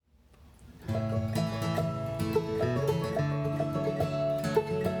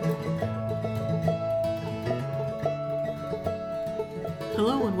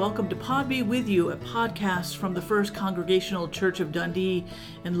Hello and welcome to Pod Be With You, a podcast from the First Congregational Church of Dundee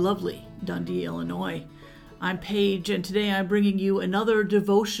in lovely Dundee, Illinois. I'm Paige, and today I'm bringing you another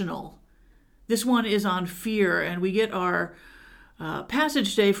devotional. This one is on fear, and we get our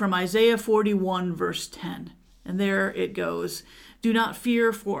passage today from Isaiah 41, verse 10. And there it goes. Do not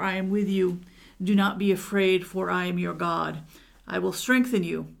fear, for I am with you. Do not be afraid, for I am your God. I will strengthen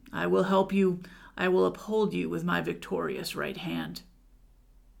you. I will help you. I will uphold you with my victorious right hand.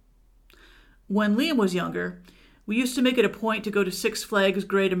 When Liam was younger, we used to make it a point to go to Six Flags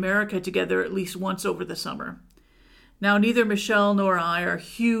Great America together at least once over the summer. Now, neither Michelle nor I are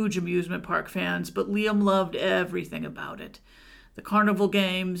huge amusement park fans, but Liam loved everything about it. The carnival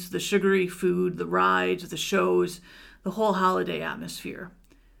games, the sugary food, the rides, the shows, the whole holiday atmosphere.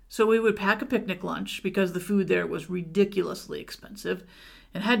 So we would pack a picnic lunch because the food there was ridiculously expensive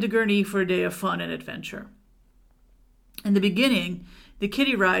and head to Gurnee for a day of fun and adventure. In the beginning, the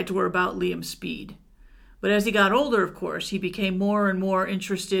kiddie rides were about Liam's speed. But as he got older, of course, he became more and more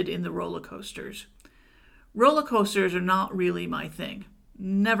interested in the roller coasters. Roller coasters are not really my thing.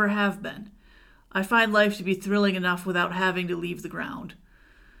 Never have been. I find life to be thrilling enough without having to leave the ground.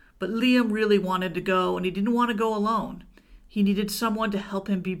 But Liam really wanted to go, and he didn't want to go alone. He needed someone to help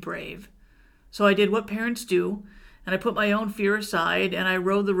him be brave. So I did what parents do, and I put my own fear aside, and I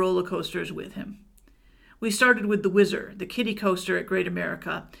rode the roller coasters with him. We started with the Whizzer, the kiddie coaster at Great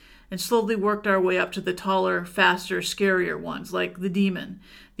America, and slowly worked our way up to the taller, faster, scarier ones like the Demon,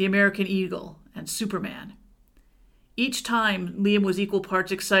 the American Eagle, and Superman. Each time, Liam was equal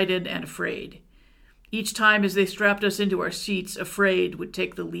parts excited and afraid. Each time as they strapped us into our seats, afraid would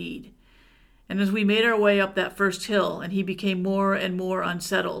take the lead. And as we made our way up that first hill and he became more and more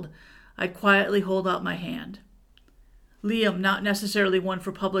unsettled, I'd quietly hold out my hand. Liam, not necessarily one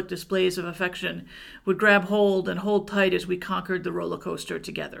for public displays of affection, would grab hold and hold tight as we conquered the roller coaster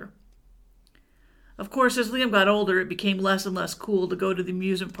together. Of course, as Liam got older, it became less and less cool to go to the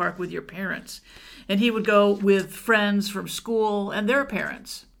amusement park with your parents, and he would go with friends from school and their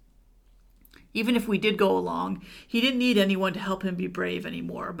parents. Even if we did go along, he didn't need anyone to help him be brave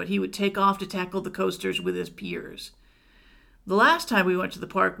anymore, but he would take off to tackle the coasters with his peers. The last time we went to the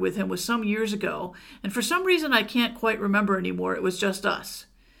park with him was some years ago, and for some reason I can't quite remember anymore, it was just us.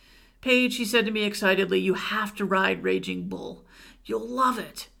 Paige, he said to me excitedly, you have to ride Raging Bull. You'll love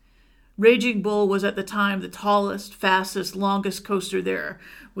it. Raging Bull was at the time the tallest, fastest, longest coaster there,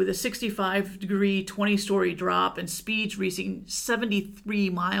 with a 65-degree, 20-story drop and speeds reaching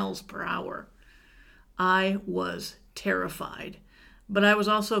 73 miles per hour. I was terrified, but I was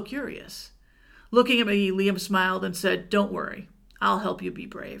also curious. Looking at me, Liam smiled and said, don't worry, I'll help you be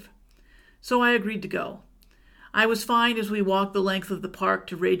brave. So I agreed to go. I was fine as we walked the length of the park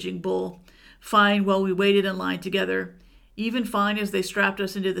to Raging Bull, fine while we waited in line together, even fine as they strapped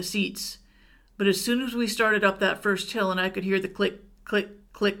us into the seats. But as soon as we started up that first hill and I could hear the click,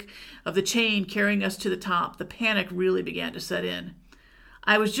 click, click of the chain carrying us to the top, the panic really began to set in.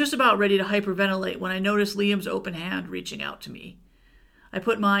 I was just about ready to hyperventilate when I noticed Liam's open hand reaching out to me. I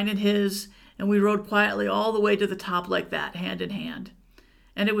put mine in his, and we rode quietly all the way to the top like that, hand in hand.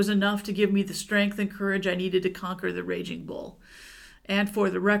 And it was enough to give me the strength and courage I needed to conquer the Raging Bull. And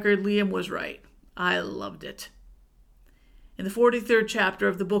for the record, Liam was right. I loved it. In the 43rd chapter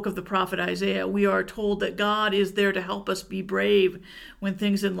of the book of the prophet Isaiah, we are told that God is there to help us be brave when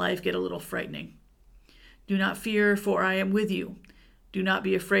things in life get a little frightening. Do not fear, for I am with you. Do not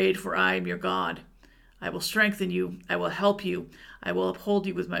be afraid, for I am your God. I will strengthen you. I will help you. I will uphold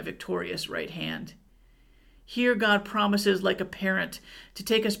you with my victorious right hand. Here God promises, like a parent, to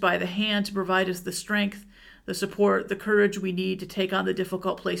take us by the hand to provide us the strength, the support, the courage we need to take on the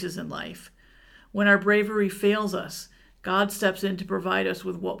difficult places in life. When our bravery fails us, God steps in to provide us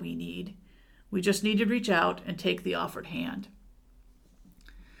with what we need. We just need to reach out and take the offered hand.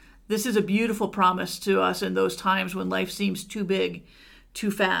 This is a beautiful promise to us in those times when life seems too big,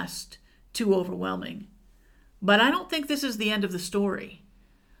 too fast, too overwhelming. But I don't think this is the end of the story.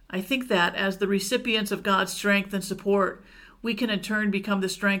 I think that as the recipients of God's strength and support, we can in turn become the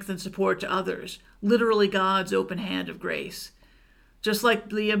strength and support to others, literally God's open hand of grace. Just like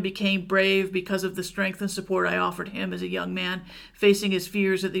Liam became brave because of the strength and support I offered him as a young man facing his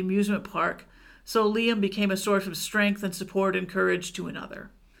fears at the amusement park, so Liam became a source of strength and support and courage to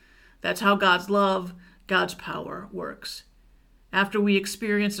another. That's how God's love, God's power works. After we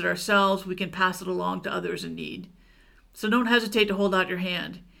experience it ourselves, we can pass it along to others in need. So don't hesitate to hold out your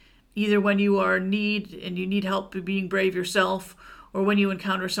hand, either when you are in need and you need help being brave yourself, or when you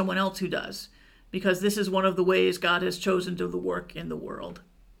encounter someone else who does, because this is one of the ways God has chosen to work in the world.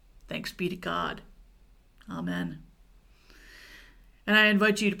 Thanks be to God. Amen. And I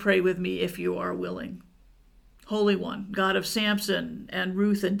invite you to pray with me if you are willing. Holy One, God of Samson and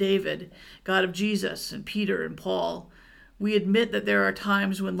Ruth and David, God of Jesus and Peter and Paul, we admit that there are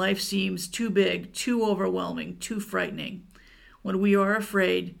times when life seems too big, too overwhelming, too frightening. When we are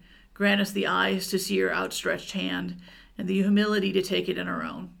afraid, grant us the eyes to see your outstretched hand and the humility to take it in our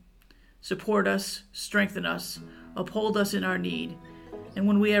own. Support us, strengthen us, uphold us in our need. And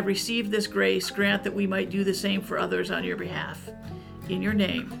when we have received this grace, grant that we might do the same for others on your behalf. In your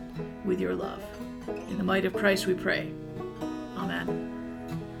name, with your love. In the might of Christ we pray. Amen.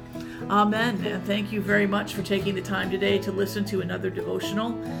 Amen. And thank you very much for taking the time today to listen to another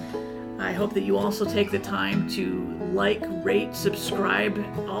devotional. I hope that you also take the time to like, rate, subscribe,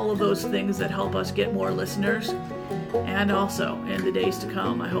 all of those things that help us get more listeners. And also, in the days to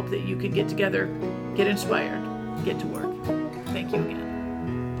come, I hope that you can get together, get inspired, get to work. Thank you again.